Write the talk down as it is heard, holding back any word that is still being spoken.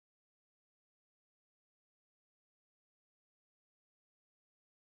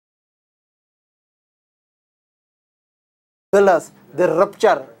Willis, they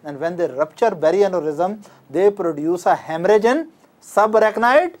rupture, and when they rupture berry aneurysm, they produce a hemorrhage in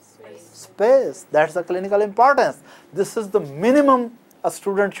subarachnoid space. That's the clinical importance. This is the minimum a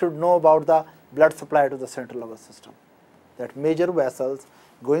student should know about the blood supply to the central nervous system. That major vessels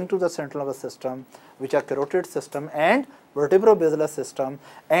going to the central nervous system, which are carotid system and vertebral system,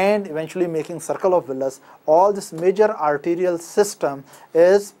 and eventually making circle of Willis, all this major arterial system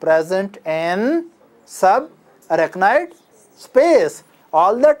is present in subarachnoid space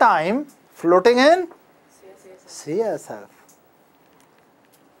all the time, floating in CSF.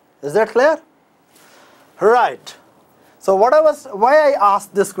 Is that clear? Right. So why I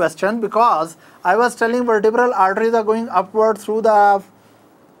asked this question, because I was telling vertebral arteries are going upward through the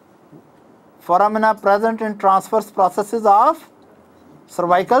foramina present in transverse processes of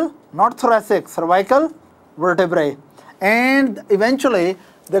cervical, not thoracic, cervical vertebrae, and eventually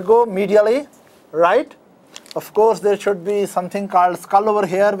they go medially, right? Of course, there should be something called skull over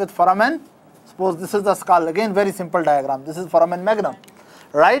here with foramen. Suppose this is the skull. Again, very simple diagram. This is foramen magnum,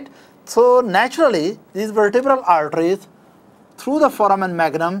 right? So naturally, these vertebral arteries through the foramen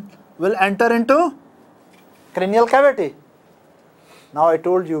magnum will enter into cranial cavity. Now I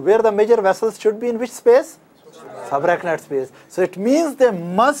told you where the major vessels should be in which space? Subarachnoid space. So it means they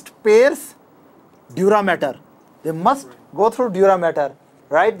must pierce dura mater. They must go through dura mater,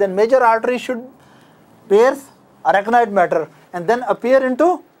 right? Then major artery should pierce arachnoid mater and then appear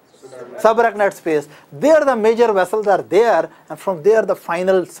into subarachnoid space. There the major vessels are there, and from there the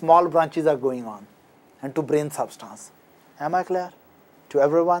final small branches are going on and to brain substance. Am I clear to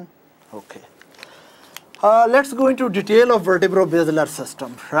everyone? Okay. Let's go into detail of vertebro-basilar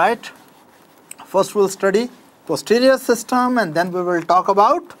system, right? First we'll study posterior system, and then we will talk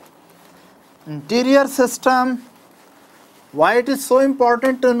about anterior system. Why it is so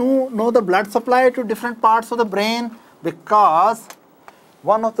important to know the blood supply to different parts of the brain? Because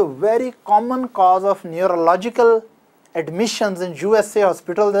one of the very common cause of neurological admissions in USA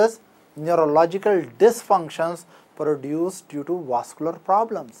hospitals is neurological dysfunctions produced due to vascular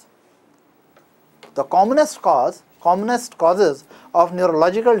problems. The commonest causes of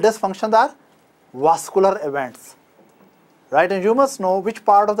neurological dysfunction are vascular events, right? And you must know which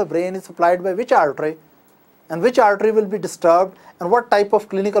part of the brain is supplied by which artery, and which artery will be disturbed, and what type of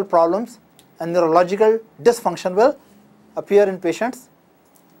clinical problems and neurological dysfunction will appear in patient's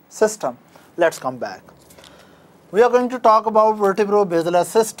system. Let's come back. We are going to talk about vertebro-basilar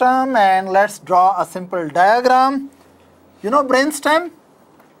system, and let's draw a simple diagram. You know brainstem?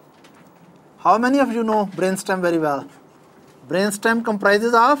 How many of you know brainstem very well? Brainstem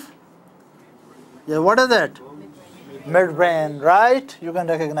comprises of, what is it? Midbrain, right? You can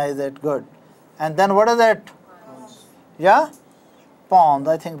recognize it, good. And then what is it? Yeah? Pons.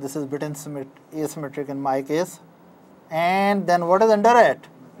 I think this is a bit asymmetric in my case. And then what is under it?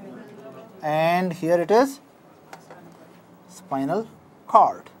 And here it is spinal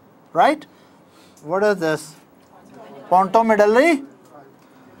cord, right? What is this? Pontomedullary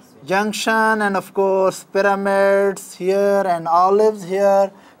junction, and of course pyramids here and olives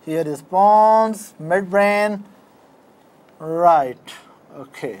here. Here is pons, midbrain, right?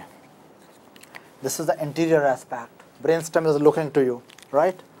 Okay. This is the anterior aspect. Brainstem is looking to you,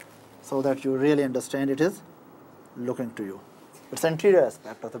 right? So that you really understand it is looking to you. It's anterior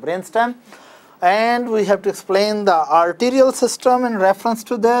aspect of the brainstem. And we have to explain the arterial system in reference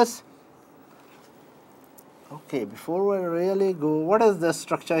to this. Okay, before we really go, what is this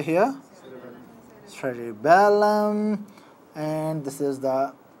structure here? Cerebellum, and this is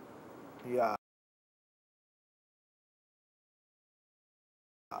the,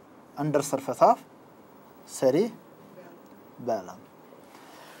 undersurface of cerebellum.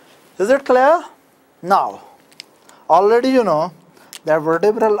 Is it clear? Now, already you know that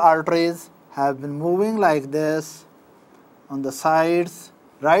vertebral arteries have been moving like this on the sides,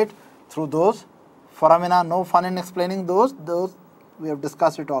 right? Through those foramina. No fun in explaining those we have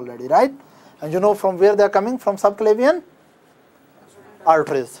discussed it already, right? And you know from where they are coming, from subclavian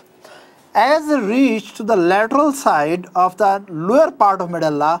arteries. As they reach to the lateral side of the lower part of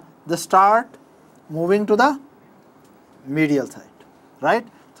medulla, they start moving to the medial side, right?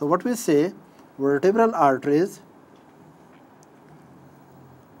 So what we say, vertebral arteries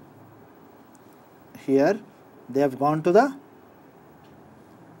here, they have gone to the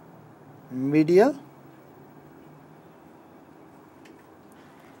medial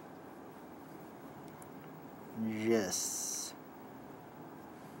yes.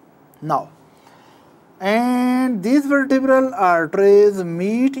 Now, and these vertebral arteries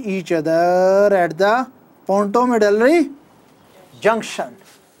meet each other at the pontomedullary junction,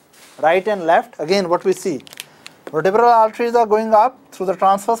 right and left. Again, what we see, Vertebral arteries are going up through the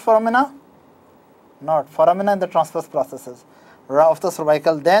transverse foramina, not foramina and the transverse processes of the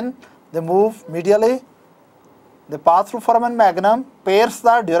cervical. Then they move medially, they pass through foramen magnum, pierce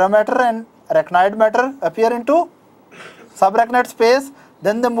the dura mater and arachnoid mater, appear into subarachnoid space.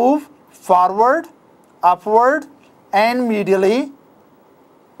 Then they move forward, upward and medially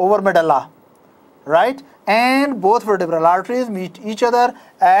over medulla, right? And both vertebral arteries meet each other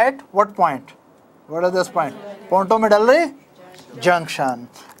at what point? What is this point? Pontomedullary junction.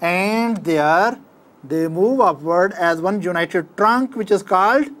 And there they move upward as one united trunk, which is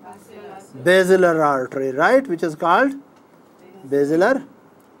called basilar artery, right? Which is called basilar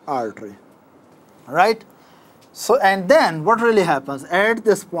artery, right? So, and then what really happens? At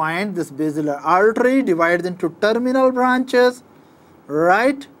this point, this basilar artery divides into terminal branches,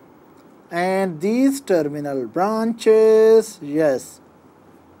 right? And these terminal branches, yes,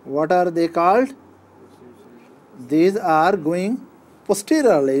 what are they called? These are going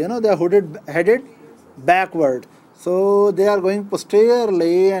posteriorly, you know, they are headed backward. So they are going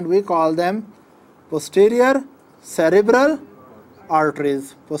posteriorly and we call them posterior cerebral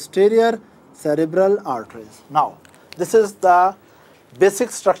arteries. Posterior cerebral arteries. Now, this is the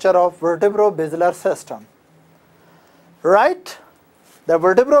basic structure of vertebro-basilar system, right? The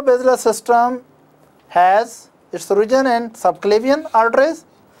vertebro-basilar system has its origin in subclavian arteries,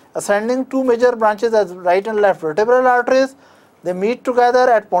 ascending two major branches as right and left vertebral arteries. They meet together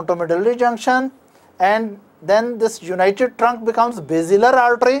at pontomedullary junction, and then this united trunk becomes basilar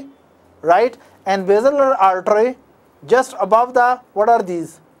artery, right? And basilar artery just above the, what are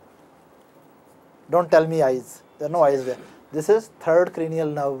these? Don't tell me eyes, there are no eyes there. This is third cranial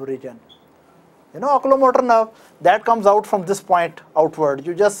nerve region. You know, oculomotor nerve, that comes out from this point outward.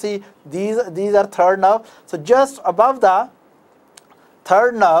 You just see these are third nerve. So just above the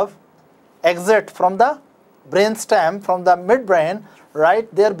third nerve exit from the brainstem, from the midbrain,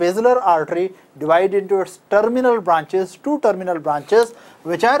 right, their basilar artery divided into its terminal branches, two terminal branches,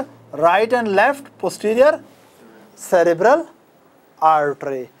 which are right and left posterior cerebral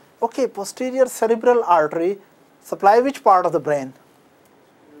artery. Okay, posterior cerebral artery supply which part of the brain?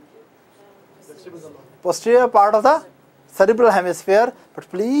 Posterior part of the cerebral hemisphere, but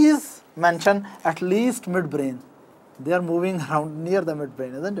please mention at least midbrain. They are moving around near the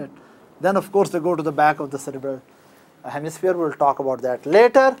midbrain, isn't it? Then of course they go to the back of the cerebral hemisphere. We'll talk about that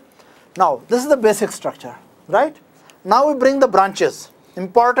later. Now this is the basic structure, right? Now we bring the branches,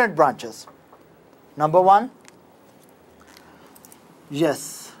 important branches. Number one,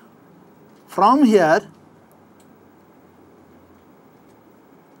 yes, from here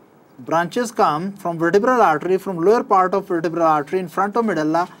branches come from vertebral artery, from lower part of vertebral artery in front of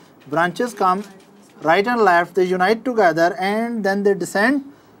medulla. Branches come right and left, they unite together and then they descend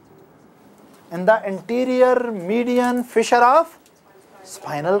in the anterior median fissure of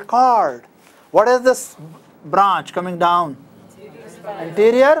spinal cord. What is this branch coming down?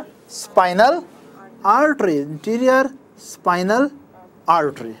 Anterior spinal artery. Anterior spinal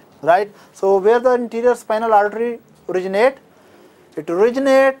artery, right? So where the anterior spinal artery originate? It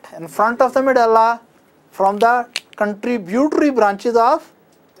originates in front of the medulla from the contributory branches of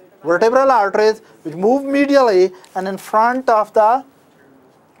vertebral arteries, which move medially, and in front of the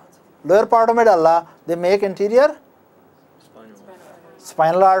lower part of medulla they make anterior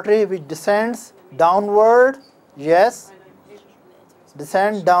spinal artery, which descends downward, yes,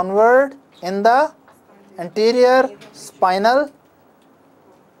 descend downward in the anterior spinal,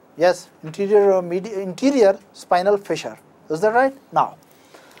 yes, interior spinal fissure. Is that right? Now,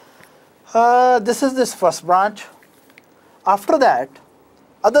 this is this first branch. After that,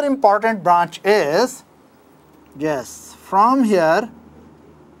 other important branch is, yes, from here,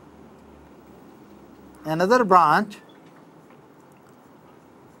 another branch,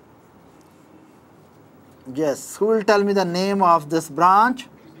 yes, who will tell me the name of this branch?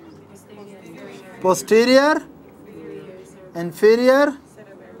 Posterior, inferior,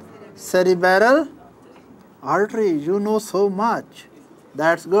 cerebral artery. You know so much,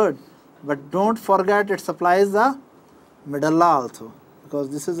 that's good, but don't forget it supplies the medulla also,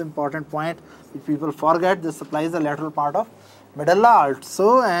 because this is important point which people forget. This supplies the lateral part of medulla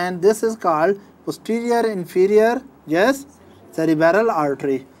also, and this is called posterior inferior, yes, cerebral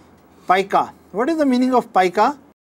artery. Pica. What is the meaning of pica?